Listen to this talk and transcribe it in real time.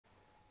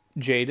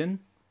Jaden?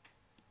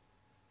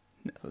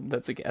 No,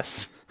 that's a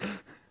guess.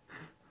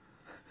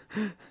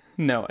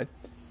 No,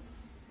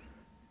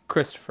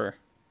 Christopher.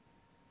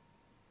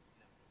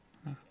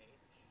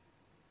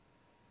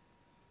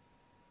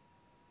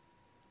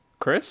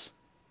 Chris?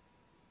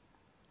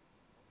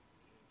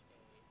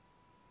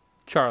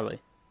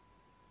 Charlie.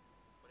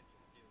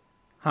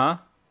 Huh?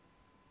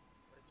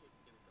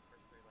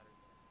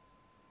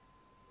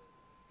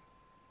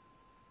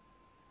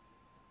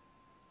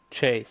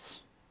 Chase.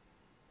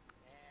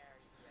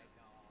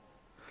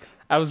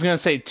 I was gonna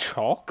say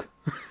chalk.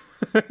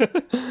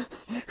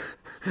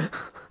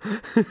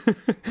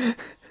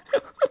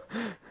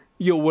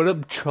 Yo, what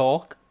up,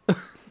 chalk? Oh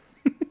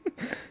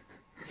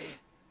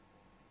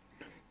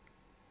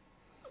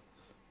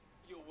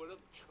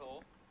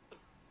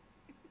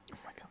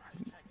my god.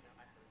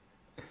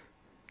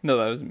 No,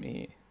 that was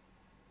me.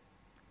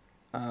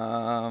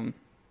 Um.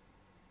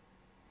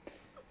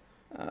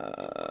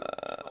 Uh.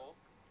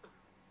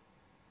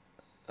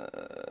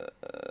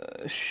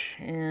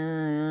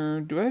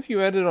 Share. Do I have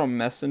you added on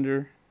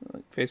Messenger,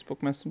 like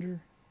Facebook Messenger?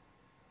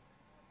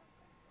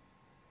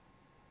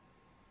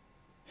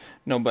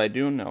 No, but I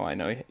do know. I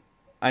know.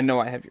 I know.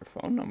 I have your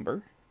phone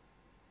number.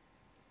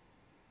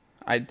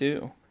 I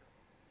do.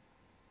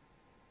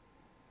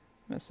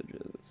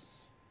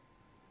 Messages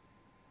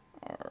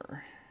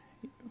are.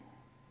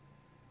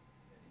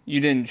 You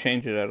didn't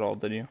change it at all,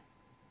 did you?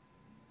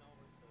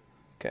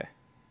 Okay.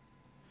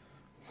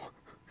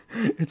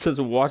 It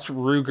says watch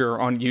Ruger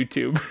on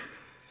YouTube.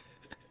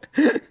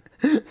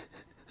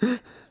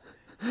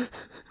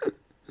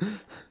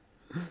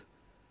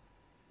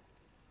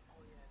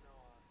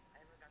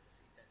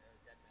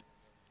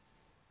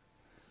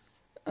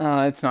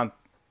 It's not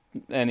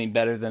any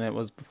better than it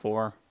was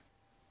before.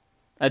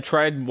 I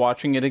tried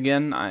watching it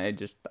again. I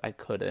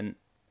couldn't.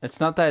 It's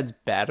not that it's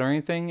bad or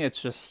anything.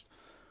 It's just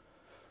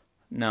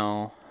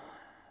no,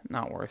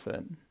 not worth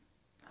it.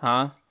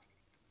 Huh?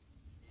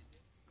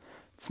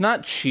 It's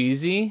not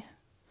cheesy.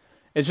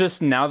 It's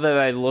just now that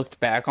I looked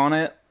back on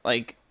it,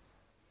 like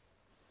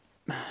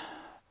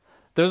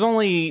there's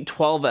only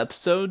 12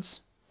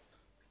 episodes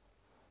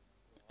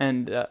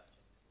and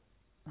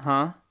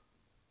huh?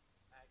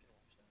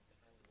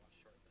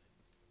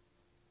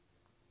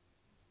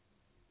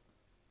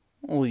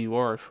 Well, you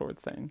are a short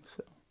thing,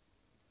 so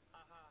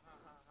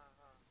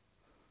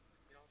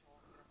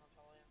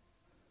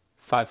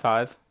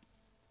 5'5".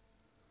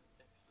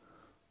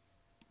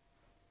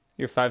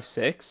 You're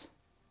 5'6".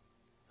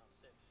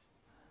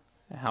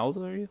 How old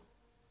are you?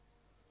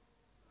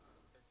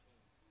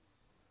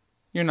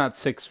 You're not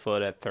 6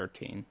 foot at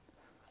 13.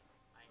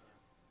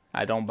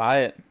 I don't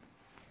buy it.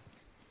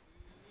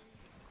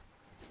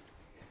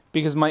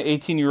 Because my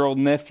 18-year-old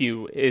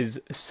nephew is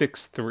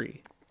 6'3".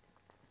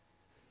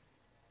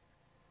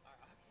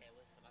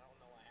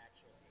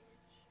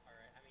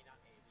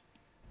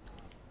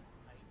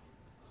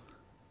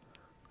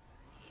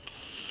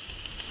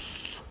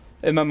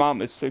 And my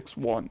mom is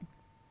 6'1".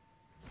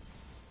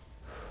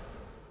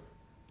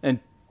 And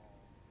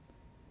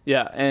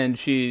yeah, and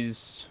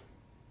she's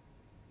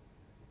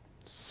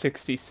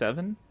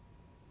 67.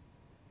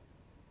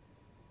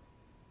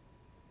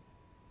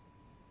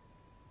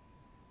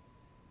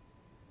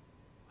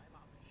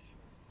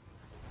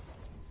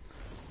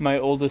 My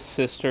oldest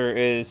sister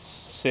is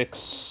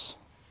 6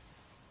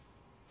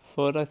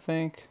 foot, I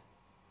think.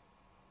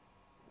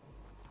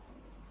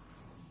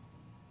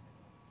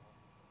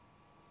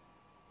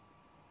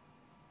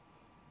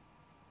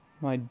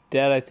 My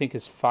dad, I think,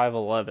 is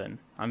 5'11".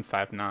 I'm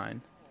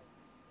 5'9".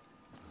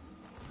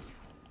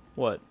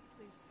 What?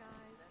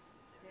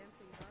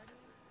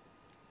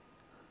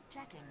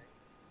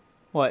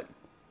 What?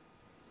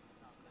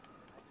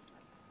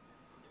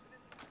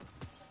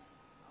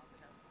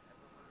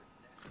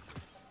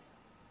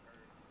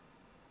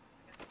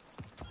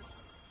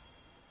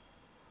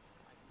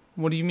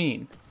 What do you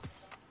mean?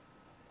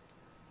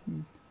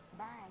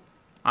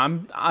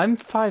 I'm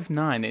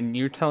 5'9", and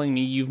you're telling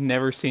me you've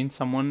never seen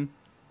someone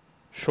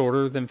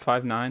shorter than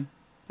 5'9"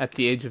 at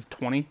the age of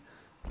 20?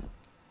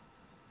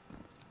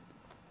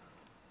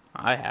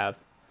 I have.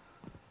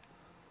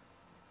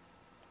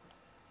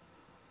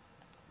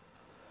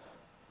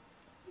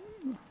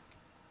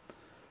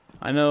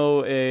 I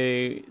know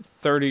a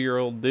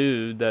 30-year-old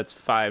dude that's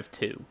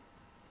 5'2".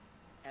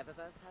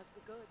 Eververse has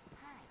the goods.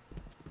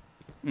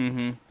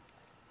 Mm-hmm.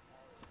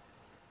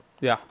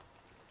 Yeah.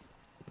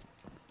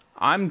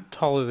 I'm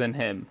taller than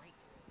him.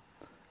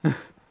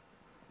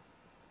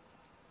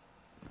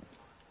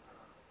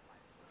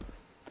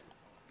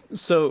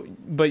 So,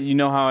 but you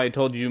know how I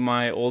told you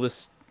my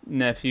oldest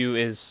nephew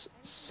is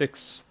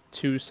 6'2",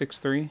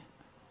 6'3"?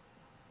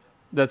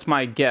 That's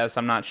my guess.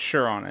 I'm not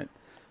sure on it.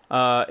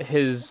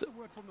 His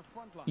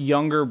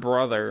younger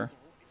brother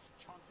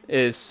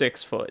is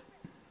 6 foot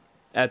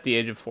at the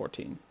age of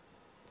 14.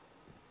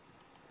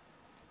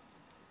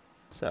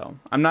 So,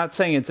 I'm not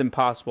saying it's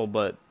impossible,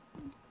 but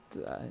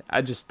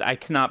I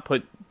cannot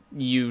put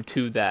you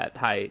to that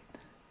height.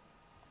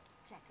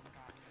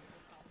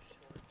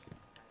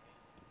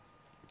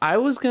 I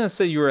was gonna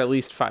say you were at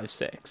least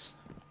 5'6",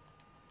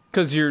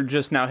 because you're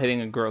just now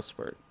hitting a growth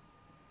spurt.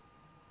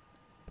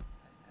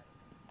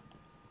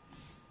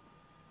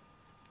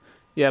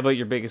 Yeah, but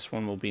your biggest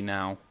one will be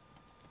now.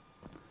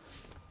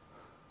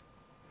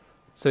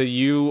 So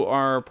you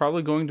are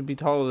probably going to be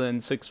taller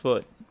than 6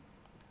 foot.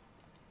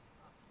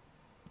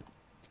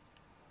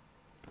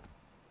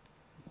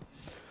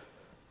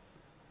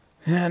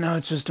 Yeah, no,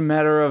 it's just a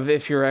matter of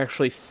if you're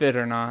actually fit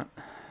or not.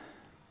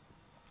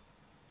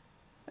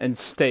 And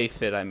stay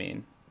fit, I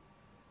mean.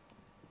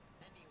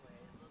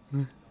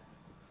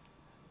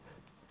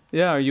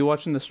 Yeah, are you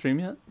watching the stream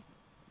yet?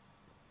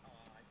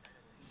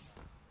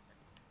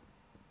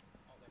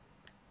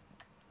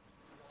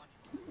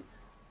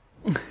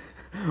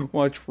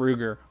 Watch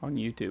Ruger on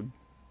YouTube.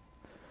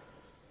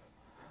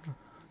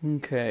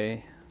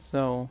 Okay,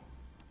 so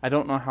I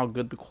don't know how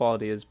good the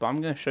quality is, but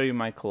I'm gonna show you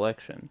my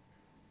collection.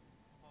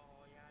 Oh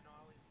yeah, no,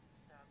 I'm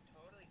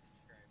totally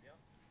subscribed, yep.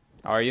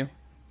 Are you?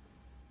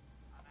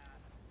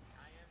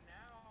 I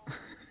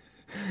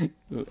am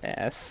now. Ooh,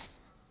 ass.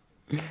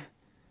 Okay.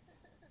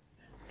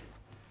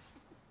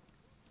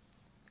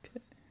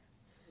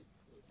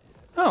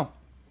 Oh,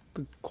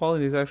 the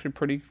quality is actually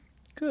pretty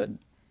good. Ooh,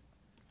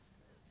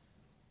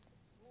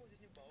 the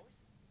new bows?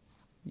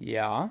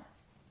 Yeah.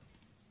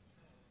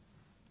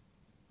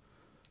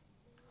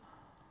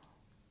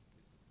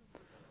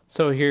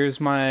 So here's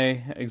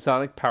my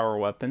exotic power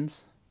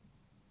weapons.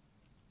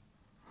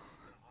 I'm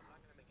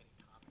not gonna make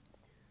any comments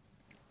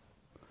here.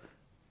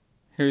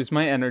 Here's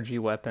my energy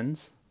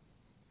weapons.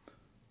 I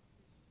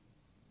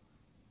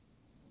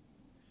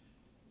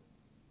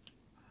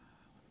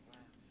wanna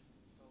laugh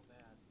so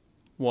bad.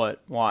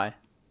 What? Why? I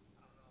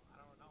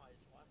don't know, I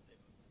just want to.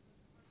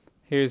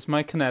 Here's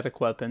my kinetic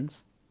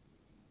weapons.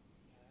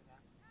 Yeah,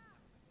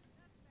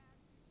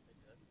 is it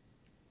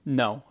good?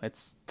 No,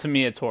 to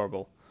me it's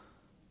horrible.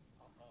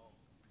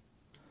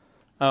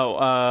 Uh-oh.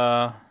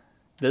 Oh,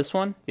 this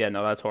one? Yeah,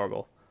 no, that's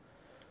horrible.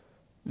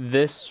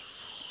 This,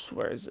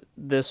 where is it?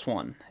 This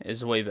one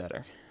is way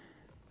better.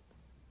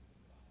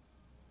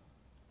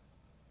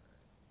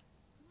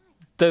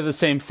 They're the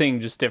same thing,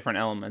 just different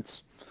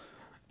elements.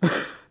 So, what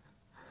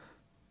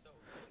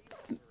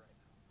are you over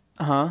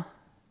right Huh? now?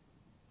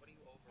 What are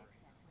you over right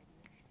now?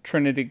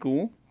 Trinity Ghoul.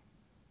 Alright,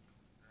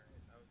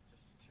 I was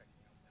just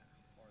checking out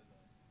that for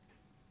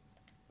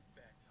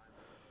the back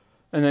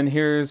timelines. And then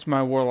here's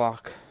my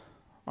Warlock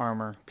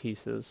armor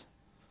pieces.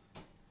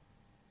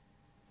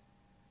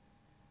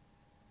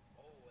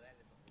 Oh, that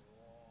is a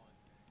long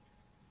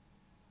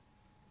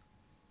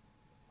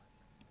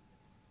picture.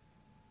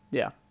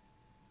 Yeah.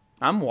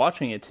 I'm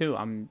watching it too.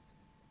 I'm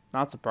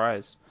not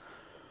surprised.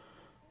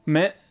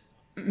 Ma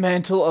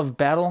Mantle of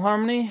Battle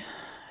Harmony?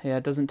 Yeah,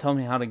 it doesn't tell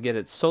me how to get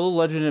it. Solo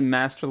Legend and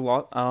Master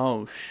Law.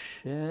 Oh,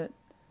 shit.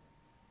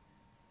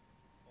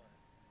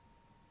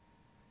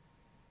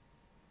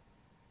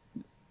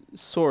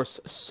 Source: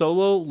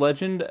 Solo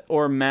Legend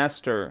or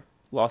Master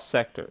Lost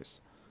Sectors.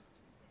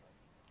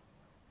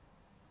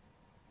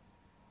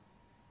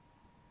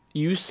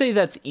 You say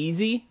that's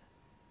easy?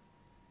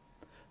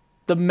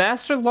 The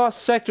Master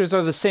Lost Sectors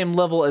are the same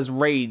level as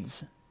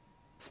Raids.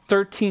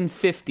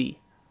 1350.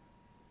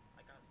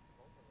 I got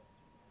both of those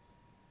from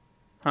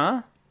those.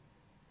 Huh?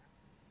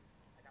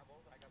 I got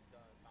both. I got the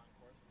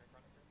Concourse and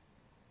Necronomicon.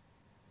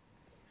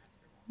 The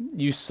Master one.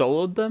 You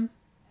soloed them?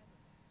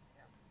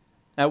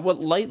 Yeah. At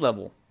what light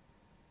level?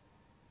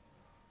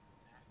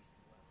 Max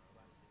is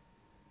what I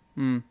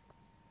see. Hmm.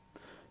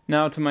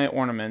 Now to my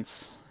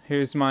ornaments.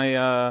 Here's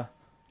my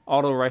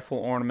auto rifle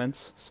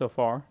ornaments so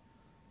far.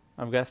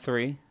 I've got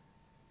 3.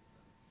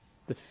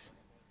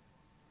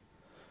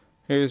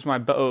 Here's my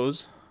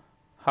bows.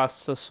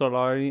 Hasta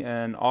Solari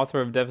and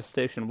Author of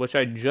Devastation, which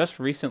I just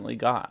recently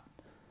got.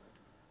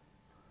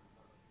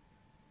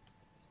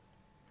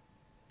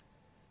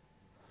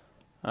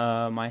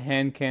 My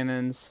hand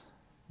cannons,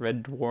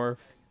 Red Dwarf.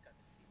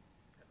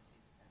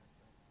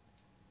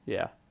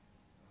 Yeah.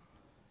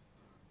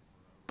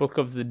 Book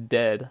of the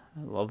Dead.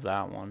 I love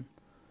that one.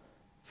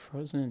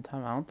 Frozen in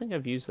Time. I don't think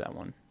I've used that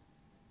one.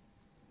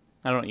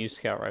 I don't use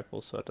scout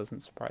rifles, so it doesn't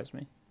surprise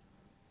me.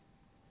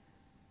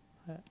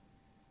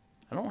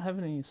 I don't have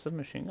any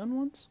submachine gun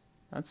ones?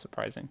 That's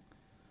surprising.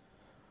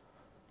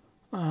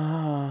 Do you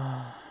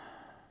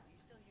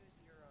still use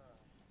your,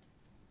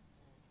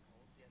 what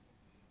was it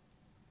called?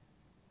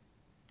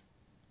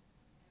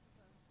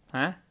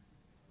 CSMP? Huh?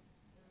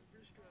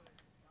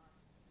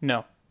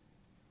 No.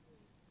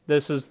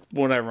 This is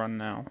what I run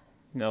now.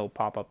 It'll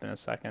pop up in a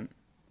second.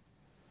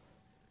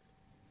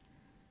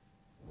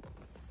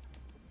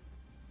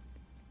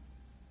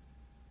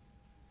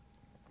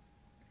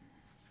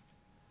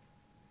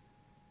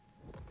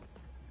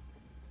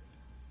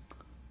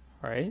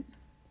 Alright.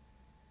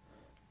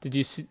 Did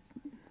you see?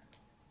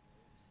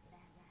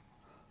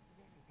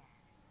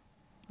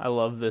 I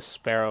love this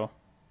sparrow.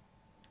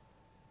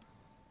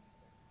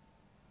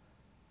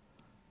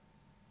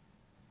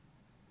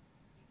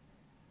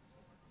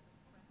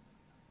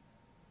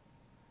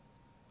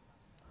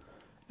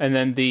 And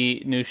then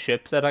the new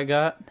ship that I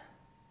got.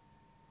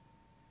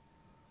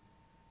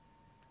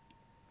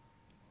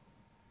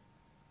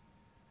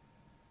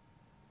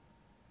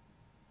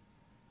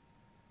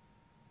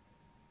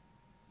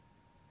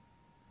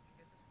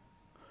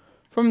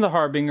 From the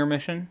Harbinger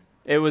mission.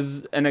 It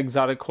was an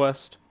exotic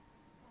quest.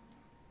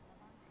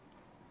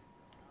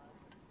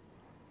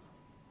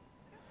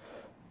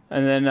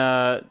 And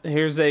then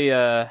here's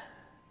a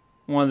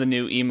one of the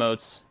new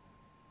emotes.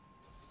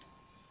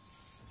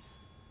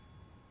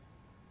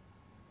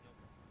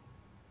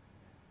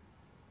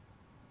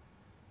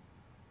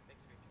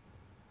 Thanks, Rachel.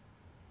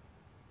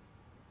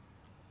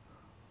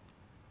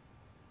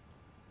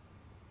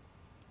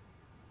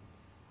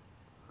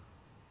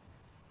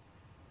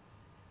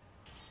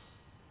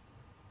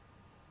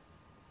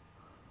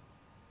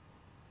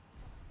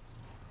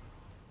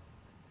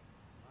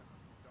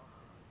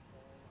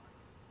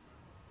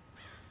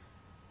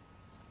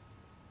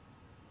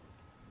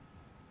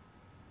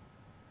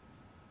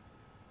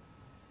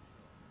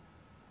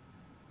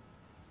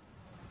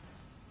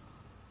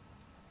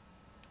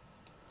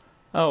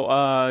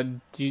 Oh,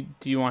 do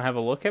you want to have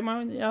a look at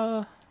my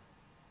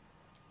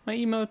my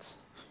emotes?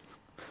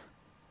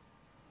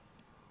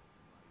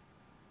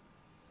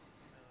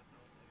 I don't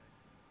think I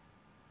can.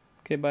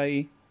 Okay,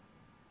 bye.